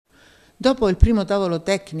Dopo il primo tavolo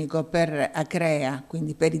tecnico per Akrea,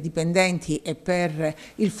 quindi per i dipendenti e per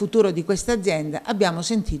il futuro di questa azienda, abbiamo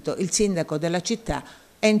sentito il sindaco della città,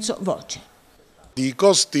 Enzo Voce. I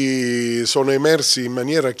costi sono emersi in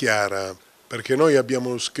maniera chiara perché noi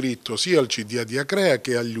abbiamo scritto sia al CDA di Akrea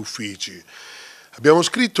che agli uffici. Abbiamo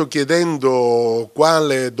scritto chiedendo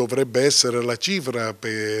quale dovrebbe essere la cifra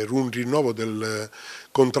per un rinnovo del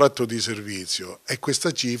contratto di servizio e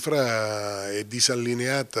questa cifra è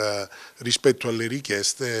disallineata rispetto alle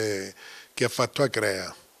richieste che ha fatto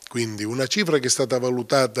Akrea. Quindi una cifra che è stata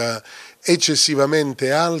valutata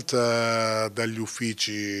eccessivamente alta dagli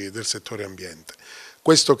uffici del settore ambiente.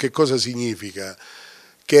 Questo che cosa significa?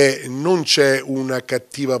 Che non c'è una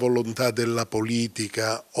cattiva volontà della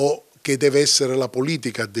politica o che deve essere la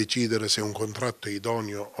politica a decidere se un contratto è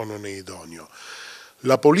idoneo o non è idoneo.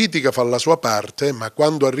 La politica fa la sua parte, ma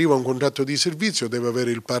quando arriva un contratto di servizio deve avere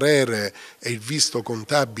il parere e il visto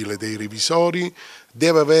contabile dei revisori,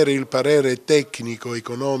 deve avere il parere tecnico,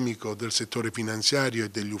 economico del settore finanziario e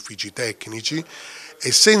degli uffici tecnici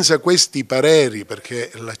e senza questi pareri, perché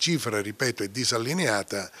la cifra, ripeto, è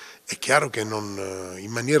disallineata, è chiaro che in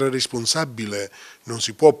maniera responsabile non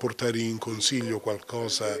si può portare in consiglio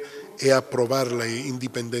qualcosa e approvarla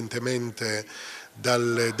indipendentemente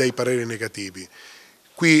dai pareri negativi.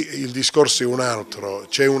 Qui il discorso è un altro,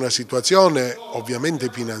 c'è una situazione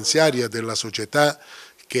ovviamente finanziaria della società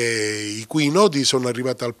i cui nodi sono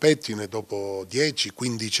arrivati al pettine dopo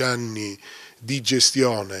 10-15 anni di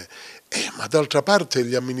gestione, ma d'altra parte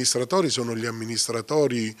gli amministratori sono gli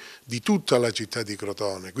amministratori di tutta la città di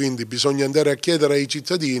Crotone, quindi bisogna andare a chiedere ai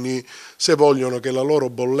cittadini se vogliono che la loro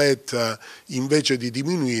bolletta invece di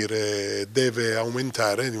diminuire deve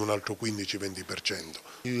aumentare di un altro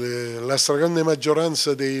 15-20%. La stragrande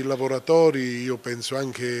maggioranza dei lavoratori, io penso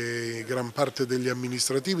anche gran parte degli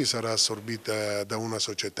amministrativi, sarà assorbita da una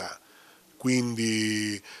società.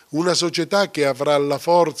 Quindi una società che avrà la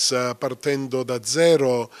forza, partendo da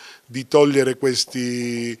zero, di togliere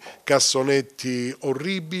questi cassonetti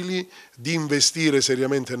orribili, di investire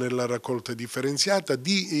seriamente nella raccolta differenziata,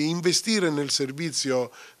 di investire nel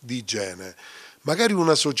servizio di igiene. Magari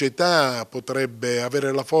una società potrebbe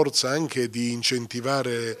avere la forza anche di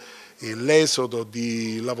incentivare l'esodo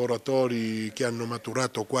di lavoratori che hanno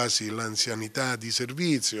maturato quasi l'anzianità di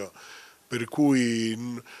servizio, per cui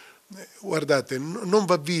guardate, non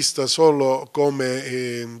va vista solo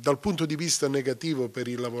come dal punto di vista negativo per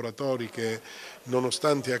i lavoratori che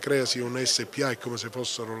nonostante Akrea sia un SPA è come se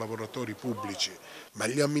fossero lavoratori pubblici, ma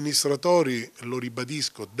gli amministratori, lo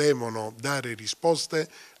ribadisco, devono dare risposte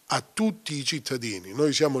a tutti i cittadini.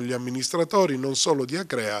 Noi siamo gli amministratori non solo di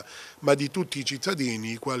Akrea ma di tutti i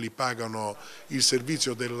cittadini i quali pagano il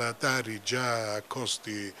servizio della Tari già a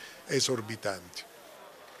costi esorbitanti.